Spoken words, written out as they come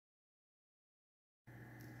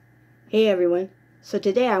Hey everyone, so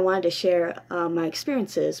today I wanted to share my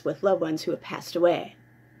experiences with loved ones who have passed away.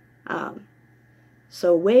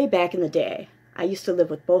 So way back in the day, I used to live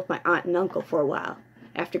with both my aunt and uncle for a while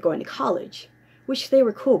after going to college, which they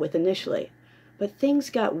were cool with initially, but things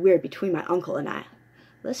got weird between my uncle and I.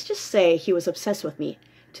 Let's just say he was obsessed with me,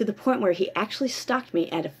 to the point where he actually stalked me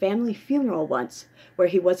at a family funeral once where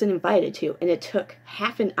he wasn't invited to, and it took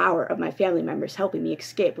half an hour of my family members helping me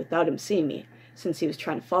escape without him seeing me, since he was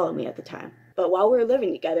trying to follow me at the time. But while we were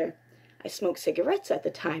living together, I smoked cigarettes at the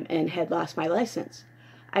time and had lost my license.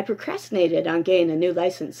 I procrastinated on getting a new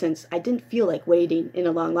license since I didn't feel like waiting in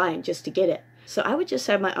a long line just to get it. So I would just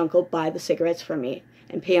have my uncle buy the cigarettes for me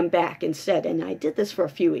and pay him back instead, and I did this for a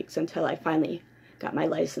few weeks until I finally got my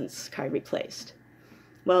license card replaced.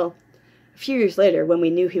 Well, a few years later, when we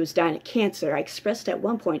knew he was dying of cancer, I expressed at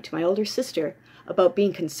one point to my older sister about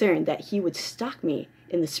being concerned that he would stalk me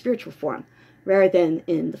in the spiritual form rather than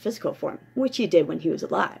in the physical form, which he did when he was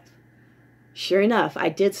alive. Sure enough, I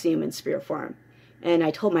did see him in spirit form, and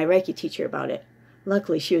I told my reiki teacher about it.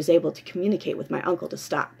 Luckily, she was able to communicate with my uncle to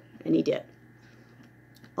stop, and he did.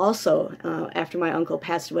 Also, after my uncle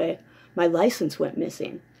passed away, my license went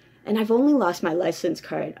missing, and I've only lost my license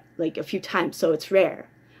card like a few times, so it's rare.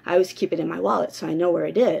 I always keep it in my wallet so I know where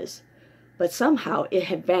it is, but somehow it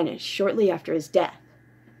had vanished shortly after his death.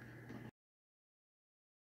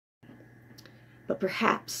 But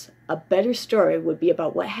perhaps a better story would be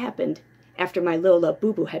about what happened after my little love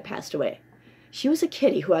Booboo had passed away. She was a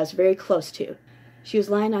kitty who I was very close to. She was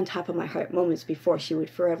lying on top of my heart moments before she would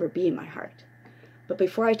forever be in my heart. But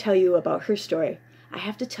before I tell you about her story, I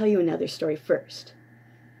have to tell you another story first.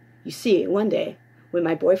 You see, one day, when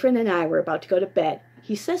my boyfriend and I were about to go to bed,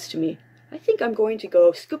 he says to me, "I think I'm going to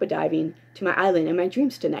go scuba diving to my island in my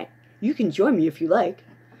dreams tonight. You can join me if you like."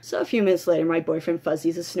 So a few minutes later, my boyfriend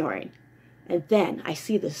Fuzzy's is snoring. And then I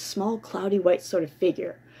see this small, cloudy white sort of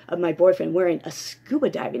figure of my boyfriend wearing a scuba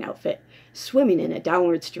diving outfit, swimming in a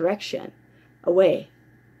downwards direction, away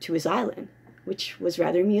to his island, which was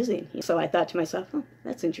rather amusing. So I thought to myself, oh,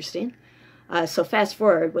 that's interesting. So fast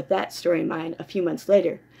forward with that story in mind a few months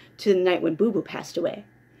later to the night when Booboo passed away.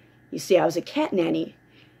 You see, I was a cat nanny,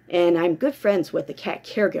 and I'm good friends with the cat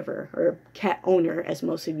caregiver, or cat owner, as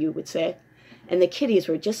most of you would say, and the kitties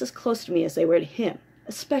were just as close to me as they were to him,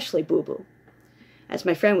 especially Booboo. As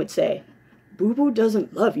my friend would say, Booboo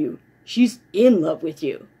doesn't love you, she's in love with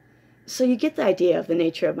you. So you get the idea of the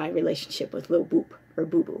nature of my relationship with Lil Boop, or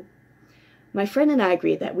Booboo. My friend and I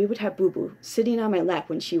agreed that we would have Booboo sitting on my lap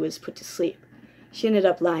when she was put to sleep. She ended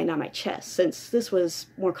up lying on my chest, since this was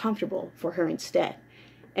more comfortable for her instead.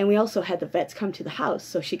 And we also had the vets come to the house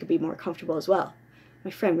so she could be more comfortable as well.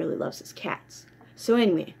 My friend really loves his cats. So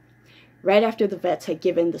anyway, right after the vets had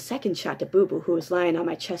given the second shot to Booboo, who was lying on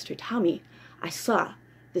my chest or tummy, I saw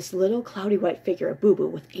this little cloudy white figure of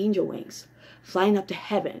Booboo with angel wings flying up to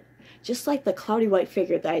heaven, just like the cloudy white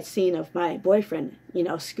figure that I'd seen of my boyfriend,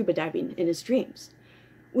 scuba diving in his dreams,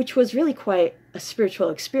 which was really quite a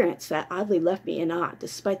spiritual experience that oddly left me in awe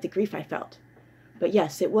despite the grief I felt. But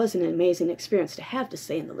yes, it was an amazing experience to have, to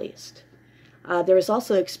say in the least. There was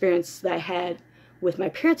also an experience that I had with my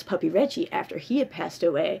parents' puppy Reggie after he had passed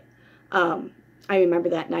away. I remember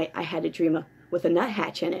that night I had a dream with a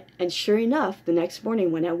nuthatch in it, and sure enough, the next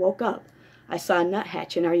morning when I woke up, I saw a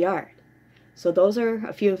nuthatch in our yard. So those are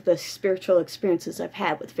a few of the spiritual experiences I've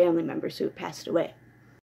had with family members who have passed away.